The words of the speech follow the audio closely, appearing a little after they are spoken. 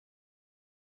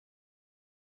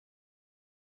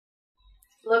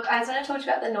Look, I just want to talk to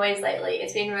you about the noise lately.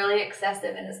 It's been really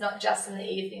excessive and it's not just in the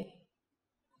evening.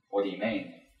 What do you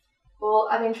mean? Well,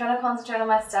 I've been trying to concentrate on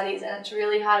my studies and it's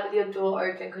really hard with your door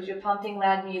open because you're pumping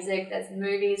loud music, there's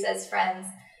movies, there's friends,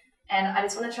 and I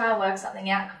just want to try and work something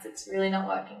out because it's really not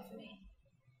working for me.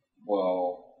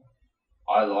 Well,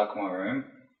 I like my room.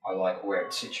 I like where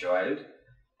it's situated.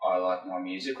 I like my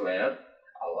music loud.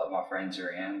 I like my friends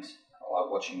around. I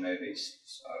like watching movies.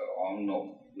 So I'm not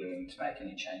willing to make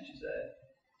any changes there.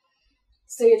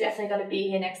 So you're definitely going to be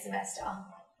here next semester?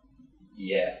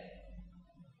 Yeah.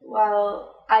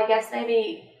 Well, I guess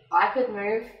maybe I could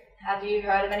move. Have you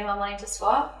heard of anyone wanting to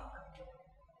swap?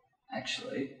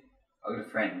 Actually, I've got a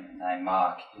friend named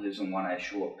Mark. He lives on 1A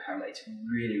Shore. Apparently it's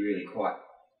really, really quiet.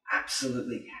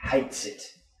 Absolutely hates it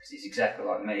because he's exactly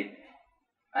like me.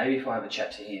 Maybe if I have a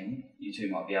chat to him, you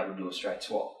two might be able to do a straight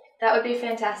swap. That would be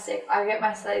fantastic. I'll get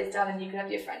my studies done and you can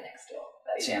have your friend next door.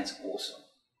 That sounds awesome.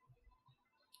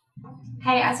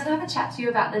 Hey, I sort of have a chat to you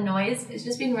about the noise. It's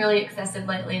just been really excessive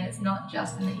lately and it's not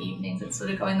just in the evenings, it's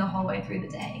sort of going the whole way through the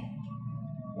day.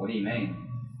 What do you mean?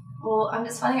 Well, I'm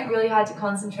just finding it really hard to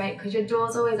concentrate because your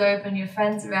door's always open, your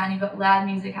friends around, you've got loud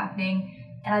music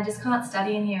happening, and I just can't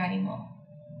study in here anymore.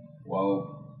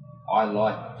 Well, I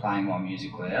like playing my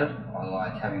music loud, I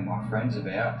like having my friends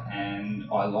about, and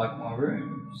I like my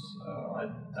room, so I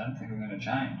don't think I'm going to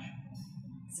change.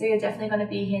 So you're definitely going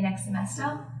to be here next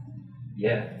semester?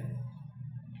 Yeah.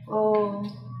 Well,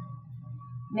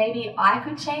 maybe I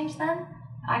could change then?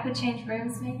 I could change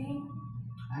rooms maybe?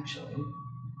 Actually,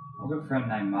 I've got a friend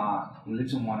named Mark. He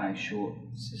lives on 1A Short.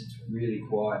 It's just really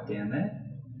quiet down there.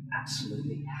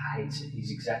 Absolutely hates it.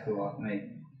 He's exactly like me.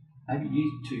 Maybe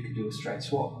you two could do a straight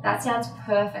swap. That sounds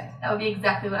perfect. That would be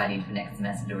exactly what I need for next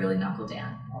semester to really knuckle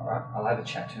down. Alright, I'll have a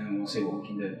chat to him and we'll see what we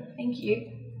can do. Thank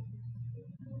you.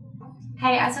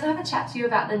 Hey, I sort of have a chat to you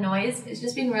about the noise. It's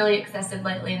just been really excessive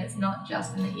lately and it's not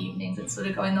just in the evenings, it's sort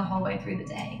of going the whole way through the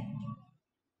day.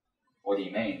 What do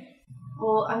you mean?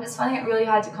 Well, I'm just finding it really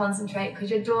hard to concentrate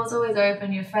because your door's always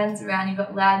open, your friends around, you've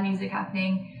got loud music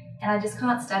happening, and I just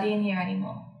can't study in here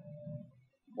anymore.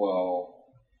 Well,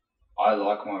 I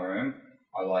like my room.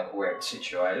 I like where it's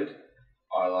situated.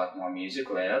 I like my music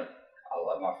loud.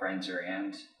 I like my friends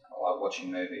around. I like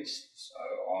watching movies. So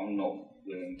I'm not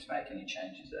willing to make any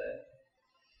changes there.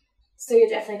 So you're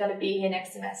definitely going to be here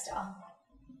next semester?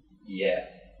 Yeah.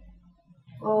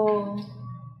 Well,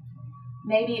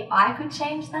 maybe I could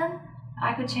change then?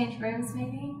 I could change rooms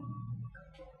maybe?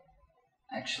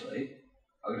 Actually,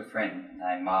 I've got a friend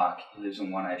named Mark. He lives on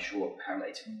 1A Shore. Apparently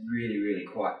it's really, really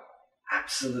quiet.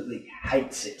 Absolutely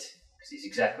hates it because he's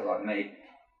exactly like me.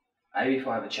 Maybe if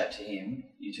I have a chat to him,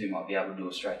 you two might be able to do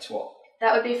a straight swap.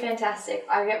 That would be fantastic.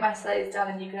 I'll get my studies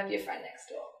done and you can have your friend next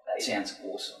door. That sounds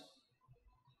awesome.